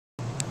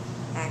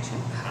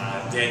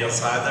introduction. Daniel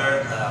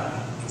Seidler,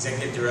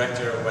 Executive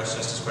Director of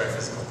Westchester Square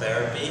Physical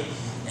Therapy,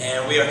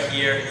 and we are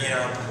here in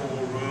our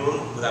pool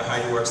room with our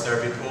HydroWorks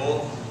therapy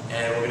pool,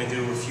 and we're going to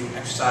do a few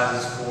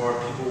exercises for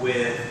people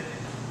with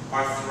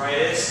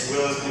arthritis.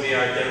 Will is going to be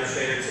our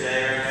demonstrator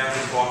today. Right now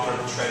he's walking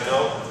on the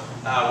treadmill.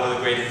 One of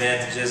the great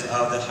advantages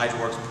of the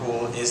HydroWorks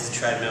pool is the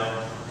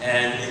treadmill,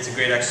 and it's a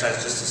great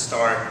exercise just to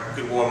start, a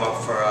good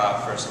warm-up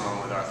for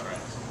someone with arthritis.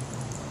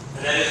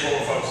 And that is what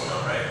we're focusing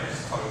on, right? We're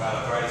just talking about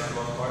arthritis for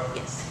the most part?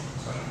 Yes.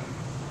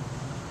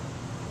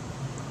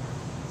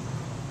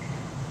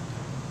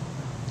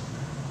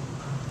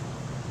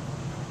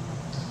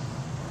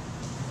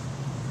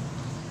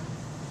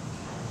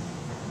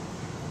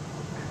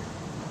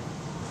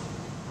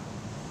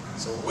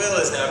 So Will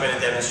is now going to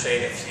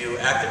demonstrate a few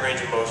active range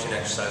of motion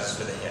exercises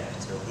for the hip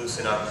to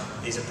loosen up.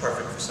 These are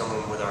perfect for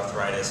someone with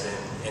arthritis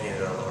and any of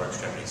the lower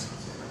extremities.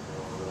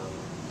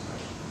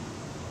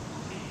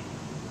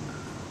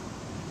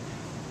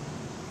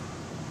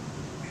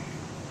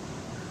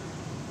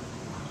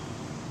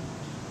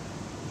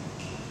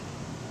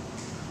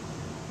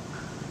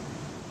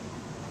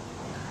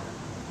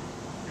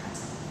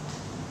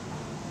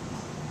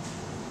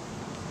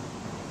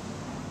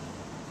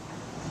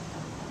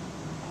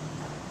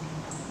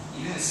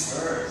 Even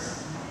spurs.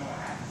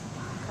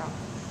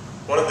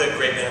 One of the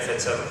great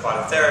benefits of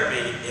aquatic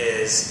therapy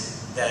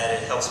is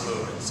that it helps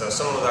movement. So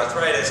someone with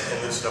arthritis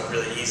can loosen up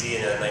really easy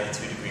in a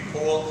 92-degree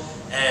pool,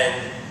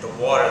 and the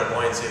water, the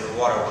buoyancy of the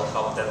water will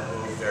help them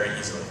move very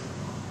easily.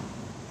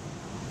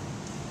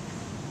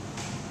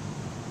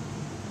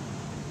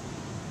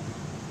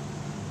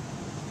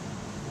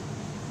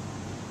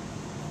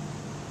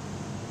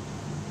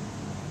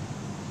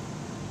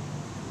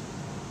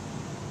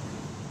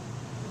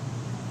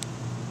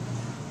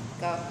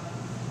 Go.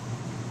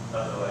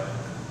 Other way.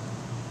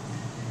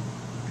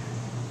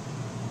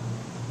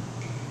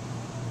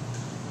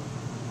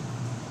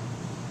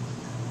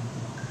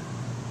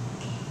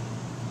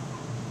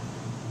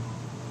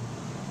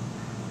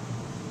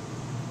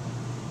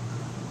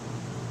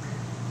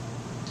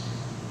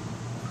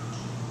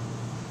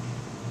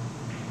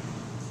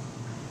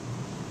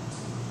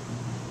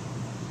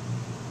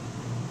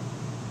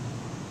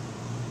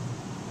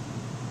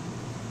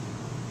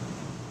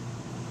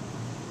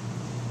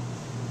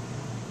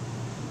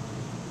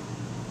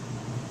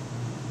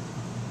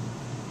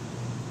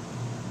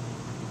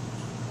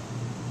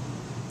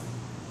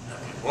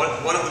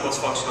 One of the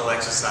most functional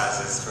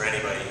exercises for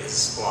anybody is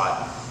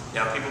squat.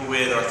 Now, people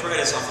with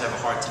arthritis often have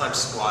a hard time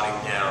squatting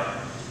down,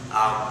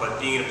 but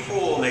being in a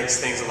pool makes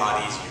things a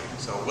lot easier.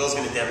 So Will's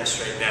going to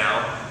demonstrate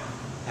now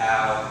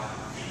how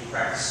you can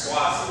practice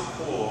squats in the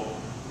pool.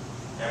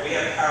 And we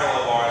have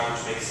parallel bars,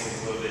 which makes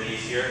things a little bit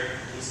easier.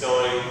 He's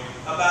going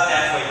about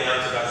halfway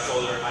down to about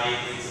shoulder height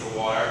into the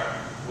water,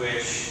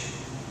 which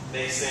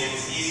makes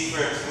things easy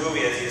for him to move.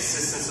 He has the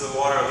assistance of the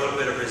water, a little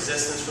bit of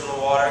resistance from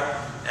the water,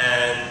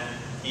 and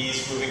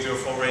he's moving through a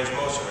full range of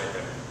motion right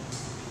there.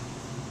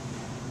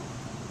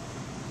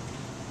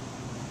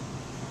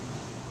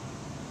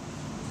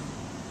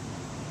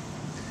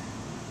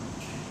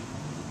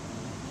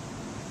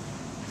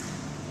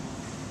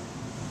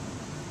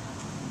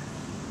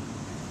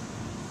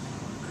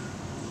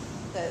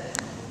 Good.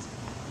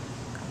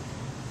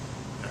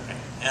 Okay.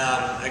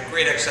 A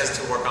great exercise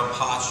to work on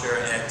posture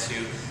and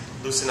to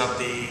loosen up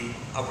the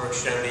upper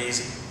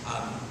extremities.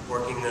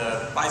 Working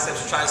the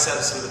biceps,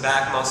 triceps, some of the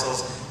back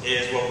muscles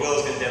is what Will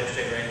is going to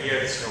demonstrate right here.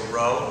 This is a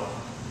row,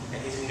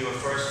 and he's going to do it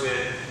first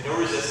with no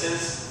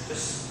resistance,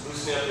 just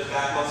loosening up the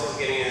back muscles,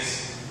 getting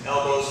his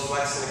elbows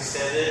flexed and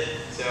extended.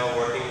 So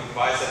working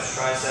biceps,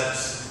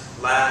 triceps,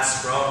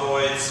 lats,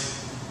 rhomboids,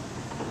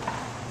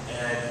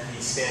 and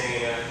he's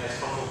standing in a nice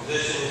comfortable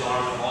position. His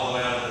arms are all the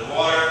way under the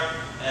water,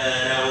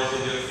 and now we're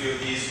going to do a few of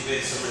these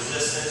with some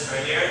resistance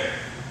right here.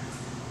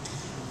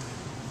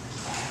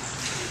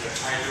 These are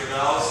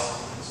hydrobells.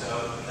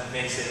 So that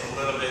makes it a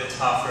little bit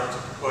tougher to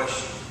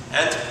push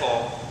and to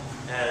pull,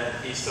 and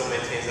he still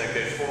maintains that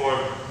good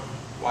form,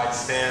 wide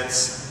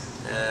stance,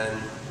 and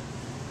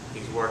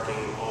he's working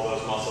all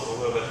those muscles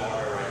a little bit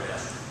harder right now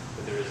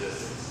with the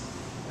resistance.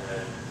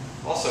 And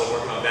also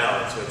working on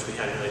balance, which we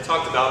hadn't really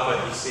talked about,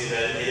 but you see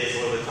that it is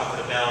a little bit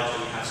tougher to balance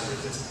when you have some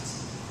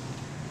resistance.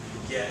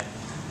 Yeah.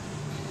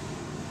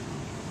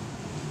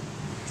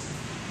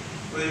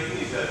 Well, you can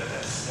use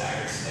that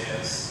staggered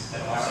stance,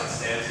 that offset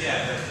stance.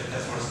 Yeah,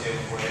 that's more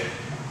stable for you.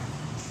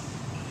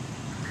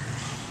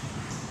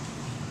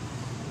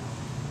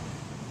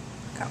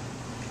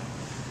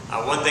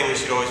 One thing we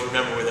should always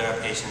remember with our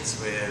patients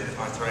with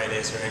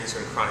arthritis or any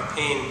sort of chronic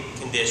pain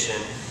condition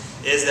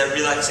is that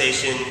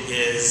relaxation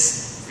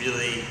is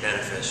really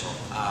beneficial.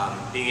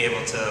 Being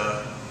able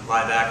to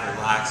lie back and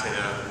relax in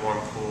a warm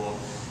pool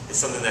is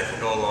something that can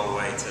go a long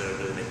way to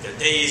really make their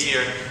day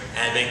easier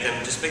and make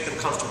them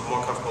comfortable,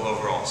 more comfortable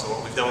overall. So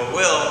what we've done with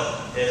Will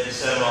is we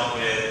set him up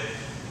with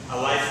a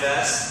life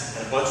vest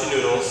and a bunch of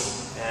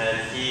noodles, and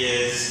he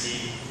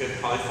could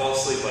probably fall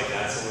asleep like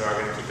that, so we are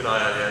going to keep an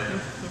eye on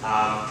him.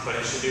 But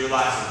it should be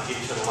relaxing.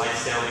 Keep turning the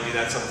lights down. We do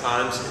that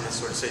sometimes in this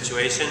sort of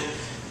situation.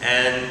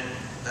 and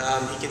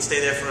he can stay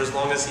there for as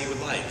long as he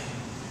would like.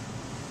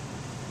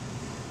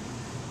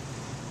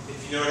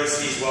 If you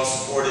notice, he's well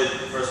supported,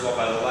 first of all,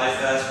 by the life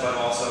vest, but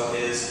also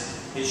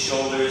his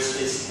shoulders,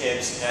 his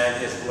hips, and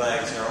his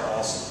legs are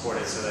all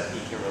supported so that he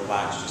can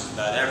relax just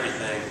about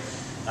everything.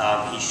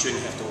 He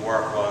shouldn't have to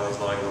work while he's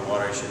lying in the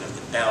water. He shouldn't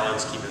have to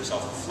balance, keep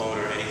himself afloat,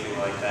 or anything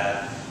like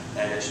that.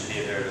 And it should be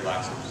a very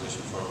relaxing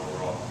position for him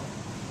overall.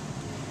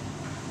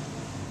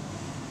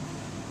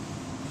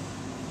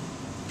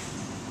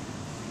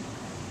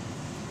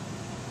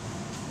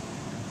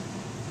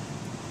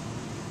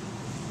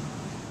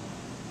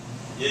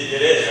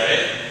 It is, right?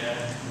 Yeah.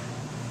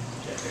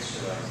 Yeah,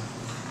 fix your legs.